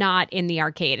 but not in the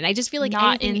arcade. And I just feel like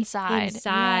not inside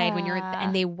when you're,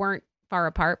 and they weren't far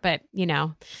apart, but you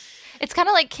know. It's kind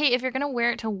of like, Kate, if you're going to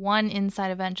wear it to one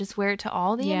inside event, just wear it to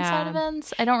all the inside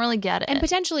events. I don't really get it. And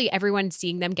potentially everyone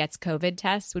seeing them gets COVID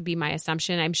tests would be my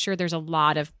assumption. I'm sure there's a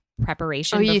lot of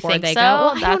preparation before they go.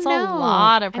 Well, that's a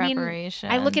lot of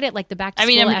preparation. I look at it like the back to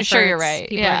school efforts. Sure you're right.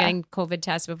 People are getting COVID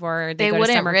tests before they go to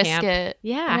summer camp. It.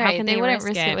 Yeah, right. how can they wouldn't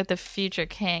risk it with the future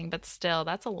king? But still,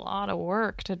 that's a lot of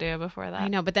work to do before that. I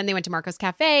know, but then they went to Marco's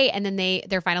Cafe, and then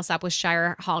their final stop was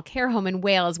Shire Hall Care Home in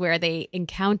Wales, where they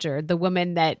encountered the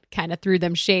woman that kind of threw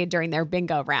them shade during their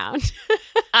bingo round.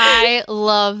 I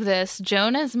love this.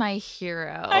 Joan is my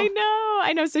hero. I know.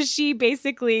 So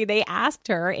they asked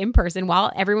her in person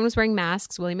while everyone was wearing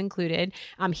masks, William included.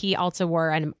 He also wore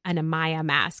an Amaya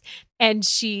mask. And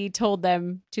she told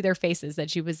them to their faces that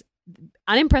she was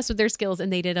unimpressed with their skills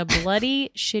and they did a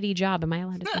bloody shitty job. Am I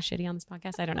allowed to say shitty on this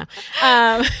podcast? I don't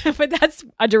know. But that's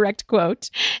a direct quote.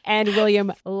 And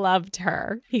William loved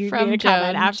her. He made a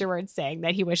comment afterwards saying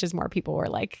that he wishes more people were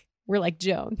like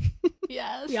Joan.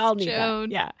 Yes. We all need Joan.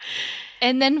 that. Yeah.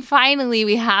 And then finally,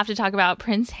 we have to talk about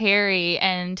Prince Harry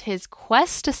and his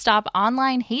quest to stop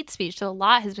online hate speech. So a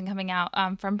lot has been coming out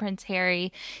from Prince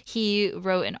Harry. He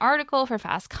wrote an article for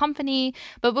Fast Company.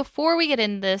 But before we get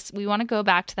into this, we want to go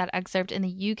back to that excerpt in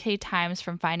the UK Times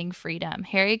from Finding Freedom.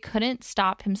 Harry couldn't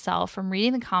stop himself from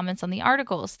reading the comments on the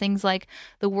articles. Things like,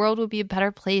 the world would be a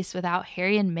better place without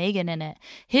Harry and Meghan in it.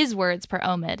 His words per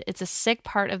Omid, it's a sick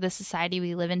part of the society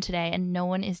we live in today and no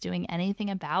one is doing anything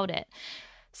about it.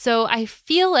 So I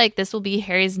feel like this will be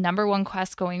Harry's number one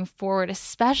quest going forward,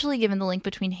 especially given the link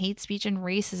between hate speech and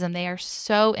racism. They are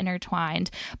so intertwined.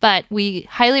 But we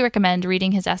highly recommend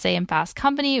reading his essay in Fast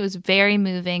Company. It was very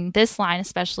moving. This line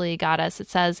especially got us. It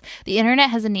says, the internet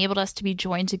has enabled us to be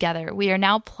joined together. We are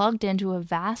now plugged into a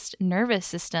vast nervous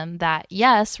system that,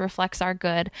 yes, reflects our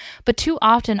good, but too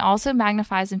often also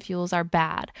magnifies and fuels our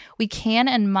bad. We can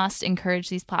and must encourage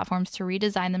these platforms to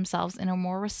redesign themselves in a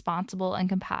more responsible and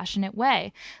compassionate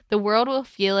way. The world will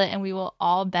feel it and we will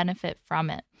all benefit from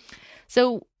it.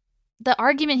 So the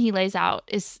argument he lays out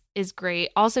is great.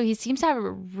 Also, he seems to have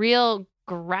a real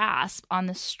grasp on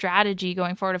the strategy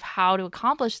going forward of how to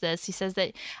accomplish this. He says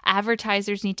that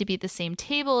advertisers need to be at the same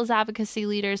table as advocacy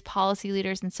leaders, policy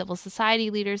leaders, and civil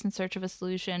society leaders in search of a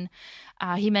solution.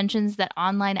 He mentions that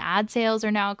online ad sales are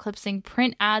now eclipsing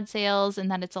print ad sales and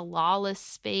that it's a lawless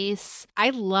space. I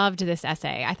loved this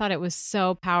essay. I thought it was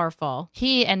so powerful.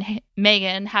 He and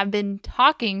Meghan have been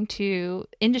talking to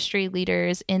industry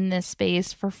leaders in this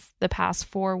space for the past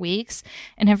 4 weeks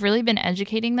and have really been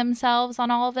educating themselves on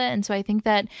all of it. And so I think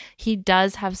that he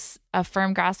does have a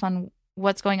firm grasp on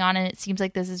what's going on. And it seems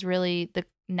like this is really the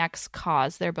next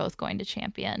cause they're both going to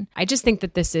champion. I just think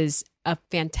that this is a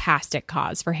fantastic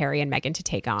cause for Harry and Meghan to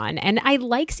take on. And I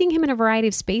like seeing him in a variety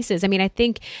of spaces. I mean, I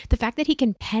think the fact that he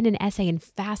can pen an essay in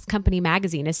Fast Company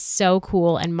magazine is so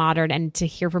cool and modern. And to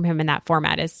hear from him in that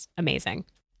format is amazing.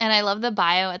 And I love the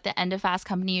bio at the end of Fast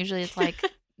Company. Usually it's like,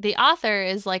 the author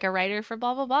is like a writer for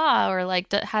blah, blah, blah, or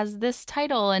like has this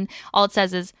title. And all it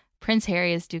says is, Prince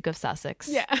Harry is Duke of Sussex.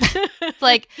 Yeah. It's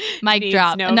like, mic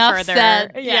drop. No Enough further.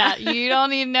 said. Yeah. You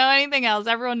don't need to know anything else.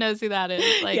 Everyone knows who that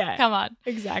is. Like, come on.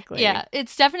 Exactly. Yeah.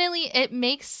 It's definitely, it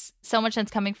makes so much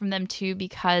sense coming from them too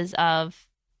because of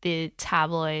the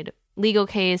tabloid legal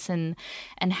case and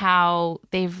how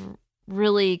they've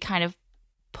really kind of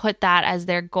put that as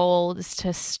their goal is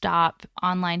to stop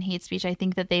online hate speech. I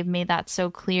think that they've made that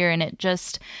so clear, and it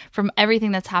just, from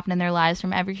everything that's happened in their lives,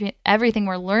 from everything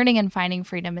we're learning and Finding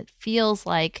Freedom, it feels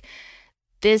like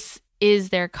this is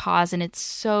their cause and it's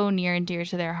so near and dear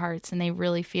to their hearts. And they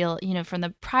really feel, you know, from the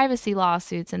privacy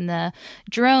lawsuits and the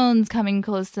drones coming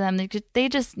close to them,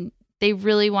 they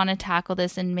really want to tackle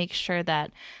this and make sure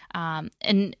that,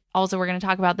 and also we're going to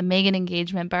talk about the Meghan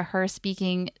engagement, but her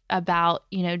speaking about,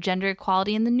 you know, gender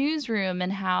equality in the newsroom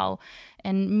and how,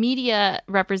 and media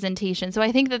representation. So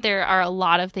I think that there are a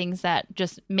lot of things that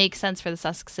just make sense for the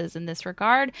Sussexes in this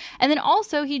regard. And then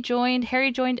also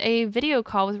Harry joined a video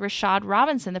call with Rashad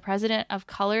Robinson, the president of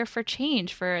Color for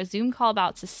Change, for a Zoom call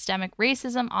about systemic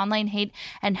racism, online hate,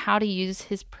 and how to use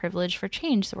his privilege for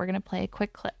change. So we're going to play a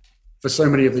quick clip. For so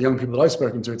many of the young people that I've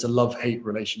spoken to, it's a love-hate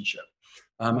relationship.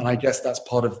 And I guess that's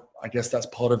part of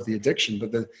the addiction.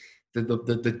 But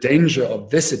the danger of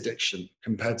this addiction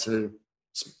compared to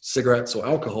cigarettes or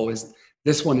alcohol is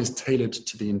this one is tailored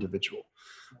to the individual.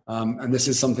 And this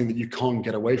is something that you can't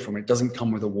get away from. It doesn't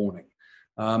come with a warning.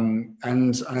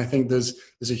 And I think there's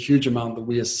a huge amount that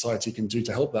we as society can do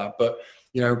to help that. But,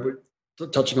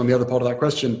 touching on the other part of that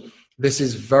question, this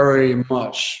is very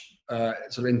much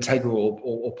sort of integral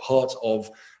or part of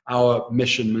our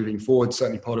mission moving forward,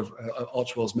 certainly part of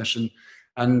Archewell's mission.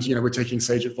 And, we're taking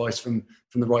sage advice from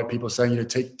the right people saying,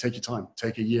 take your time,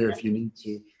 take a year if you need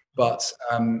to. But,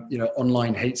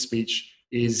 online hate speech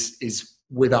is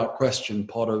without question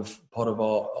part of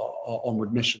our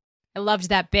onward mission. I loved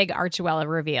that big Archewell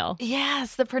reveal.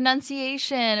 Yes, the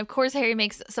pronunciation. Of course, Harry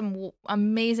makes some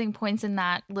amazing points in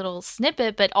that little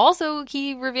snippet, but also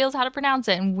he reveals how to pronounce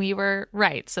it, and we were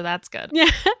right, so that's good. Yeah,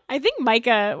 I think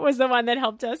Micah was the one that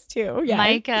helped us too. Yeah.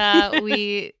 Micah,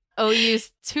 we owe you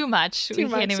too much. We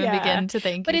can't even begin to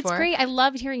thank you for. But it's great. I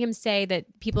loved hearing him say that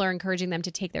people are encouraging them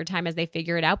to take their time as they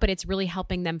figure it out, but it's really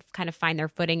helping them kind of find their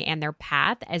footing and their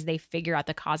path as they figure out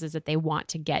the causes that they want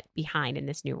to get behind in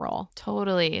this new role.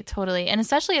 Totally. And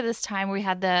especially at this time, we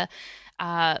had the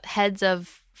heads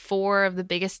of 4 of the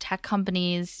biggest tech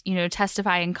companies,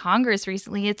 testify in Congress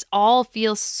recently. It's all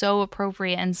feels so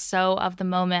appropriate and so of the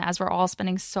moment as we're all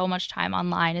spending so much time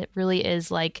online. It really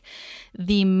is like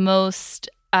the most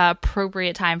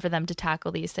appropriate time for them to tackle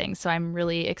these things. So I'm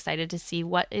really excited to see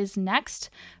what is next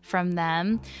from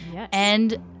them. Yes.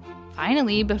 And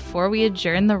finally, before we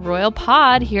adjourn the Royal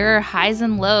Pod, here are highs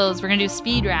and lows. We're going to do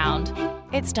speed round.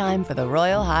 It's time for the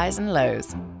Royal Highs and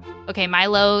Lows. Okay, my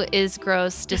low is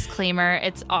gross. Disclaimer,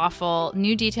 it's awful.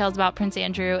 New details about Prince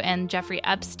Andrew and Jeffrey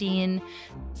Epstein.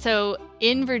 So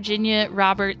in Virginia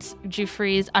Roberts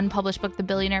Giuffre's unpublished book, The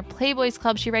Billionaire Playboys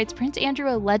Club, she writes, Prince Andrew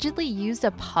allegedly used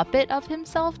a puppet of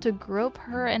himself to grope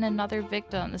her and another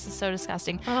victim. This is so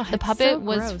disgusting. Oh, the puppet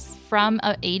was from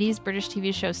an 80s British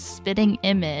TV show, Spitting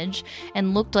Image,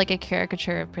 and looked like a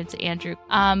caricature of Prince Andrew.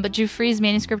 But Giuffre's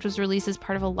manuscript was released as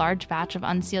part of a large batch of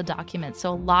unsealed documents.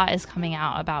 So a lot is coming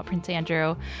out about Prince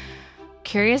Andrew.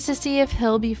 Curious to see if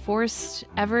he'll be forced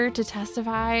ever to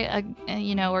testify,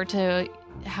 or to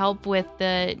help with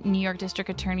the New York District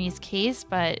Attorney's case,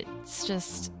 but it's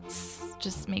just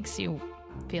makes you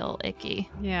feel icky.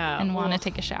 Yeah. And want to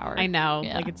take a shower. I know.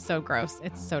 Yeah. Like, it's so gross.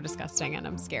 It's so disgusting, and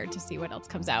I'm scared to see what else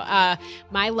comes out.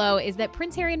 My low is that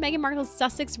Prince Harry and Meghan Markle's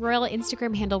Sussex Royal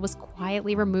Instagram handle was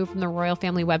quietly removed from the royal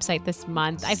family website this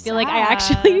month. I feel like I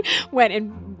actually went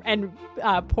and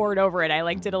poured over it.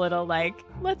 I did a little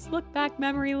let's look back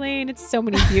memory lane. It's so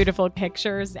many beautiful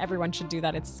pictures. Everyone should do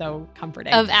that. It's so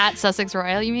comforting. Of at Sussex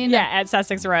Royal, you mean? Yeah, at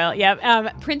Sussex Royal.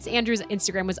 Yeah. Prince Andrew's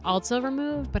Instagram was also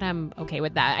removed, but I'm okay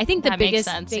with that. I think the biggest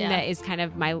thing that is kind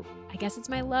of my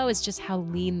low is just how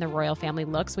lean the royal family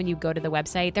looks when you go to the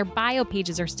website. Their bio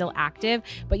pages are still active,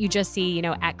 but you just see,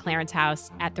 at Clarence House,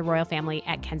 at the royal family,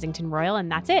 at Kensington Royal,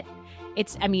 and that's it.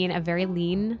 It's, a very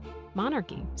lean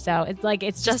monarchy. So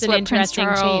it's just an interesting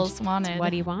Prince Charles change. wanted. It's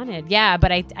what he wanted. Yeah,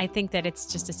 but I think that it's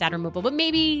just a sad removal. But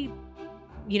maybe,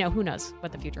 who knows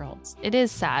what the future holds. It is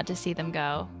sad to see them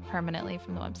go permanently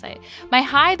from the website. My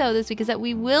high, though, this week is that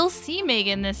we will see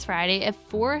Meghan this Friday at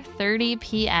 4:30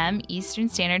 p.m. Eastern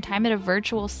Standard Time at a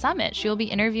virtual summit. She will be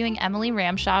interviewing Emily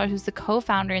Ramshaw, who's the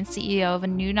co-founder and CEO of a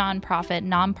new nonprofit,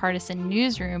 nonpartisan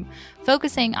newsroom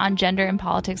focusing on gender and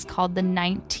politics called The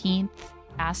 19th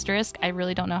Asterisk. I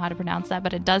really don't know how to pronounce that,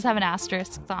 but it does have an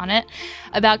asterisk on it,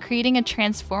 about creating a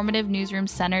transformative newsroom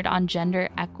centered on gender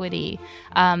equity.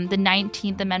 The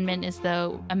 19th Amendment is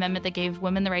the amendment that gave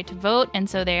women the right to vote, and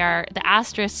so the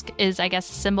asterisk is, I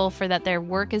guess, a symbol for that their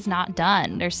work is not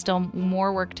done. There's still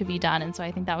more work to be done, and so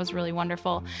I think that was really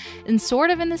wonderful. And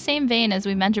sort of in the same vein, as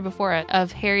we mentioned before,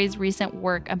 of Harry's recent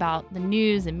work about the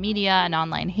news and media and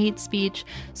online hate speech,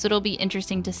 so it'll be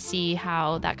interesting to see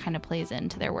how that kind of plays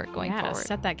into their work going forward.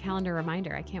 Set that calendar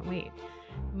reminder. I can't wait.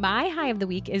 My high of the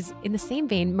week is in the same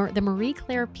vein, the Marie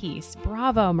Claire piece.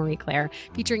 Bravo, Marie Claire,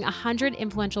 featuring 100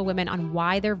 influential women on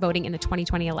why they're voting in the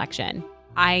 2020 election.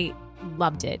 I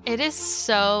loved it. It is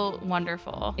so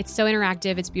wonderful. It's so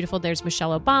interactive. It's beautiful. There's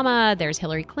Michelle Obama. There's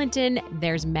Hillary Clinton.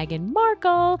 There's Meghan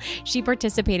Markle. She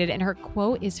participated, and her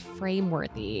quote is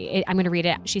frame-worthy. I'm going to read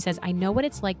it. She says, "I know what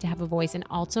it's like to have a voice and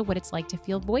also what it's like to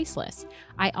feel voiceless.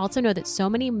 I also know that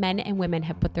so many men and women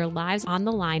have put their lives on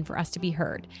the line for us to be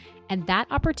heard. And that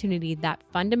opportunity, that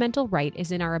fundamental right,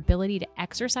 is in our ability to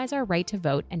exercise our right to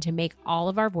vote and to make all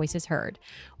of our voices heard."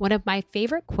 One of my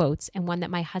favorite quotes, and one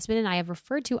that my husband and I have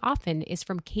referred to often, is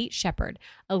from Kate Shepherd,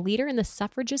 a leader in the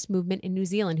suffragist movement in New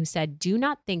Zealand, who said, "Do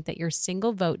not think that your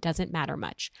single vote doesn't matter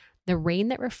much. The rain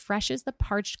that refreshes the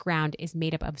parched ground is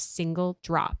made up of single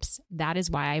drops. That is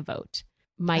why I vote."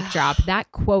 Mic drop.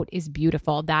 That quote is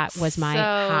beautiful. That was my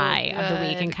high of the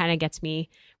week and kind of gets me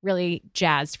really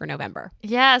jazzed for November.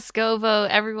 Yes, go vote.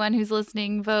 Everyone who's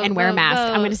listening, vote. And wear a mask.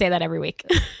 Vote. I'm going to say that every week.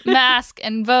 Mask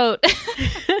and vote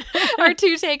are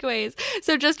 2 takeaways.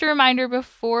 So just a reminder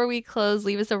before we close,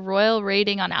 leave us a royal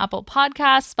rating on Apple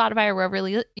Podcasts, Spotify, or wherever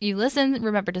you listen.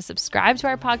 Remember to subscribe to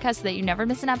our podcast so that you never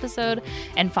miss an episode,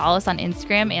 and follow us on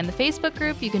Instagram and the Facebook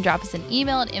group. You can drop us an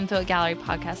email at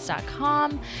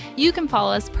info@gallerypodcast.com. You can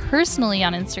follow us personally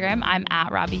on Instagram. I'm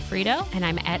at Robbie Frito. And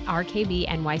I'm at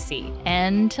RKBNYC.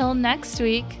 And until next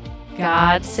week,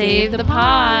 God save the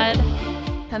pod.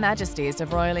 Her Majesties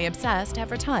of Royally Obsessed have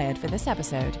retired for this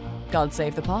episode. God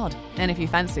save the pod. And if you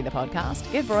fancy the podcast,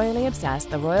 give Royally Obsessed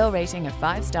the royal rating of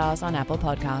 5 stars on Apple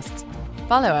Podcasts.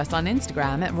 Follow us on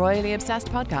Instagram at Royally Obsessed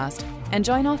Podcast and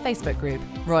join our Facebook group,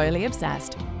 Royally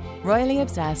Obsessed. Royally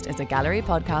Obsessed is a Gallery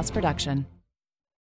Podcast production.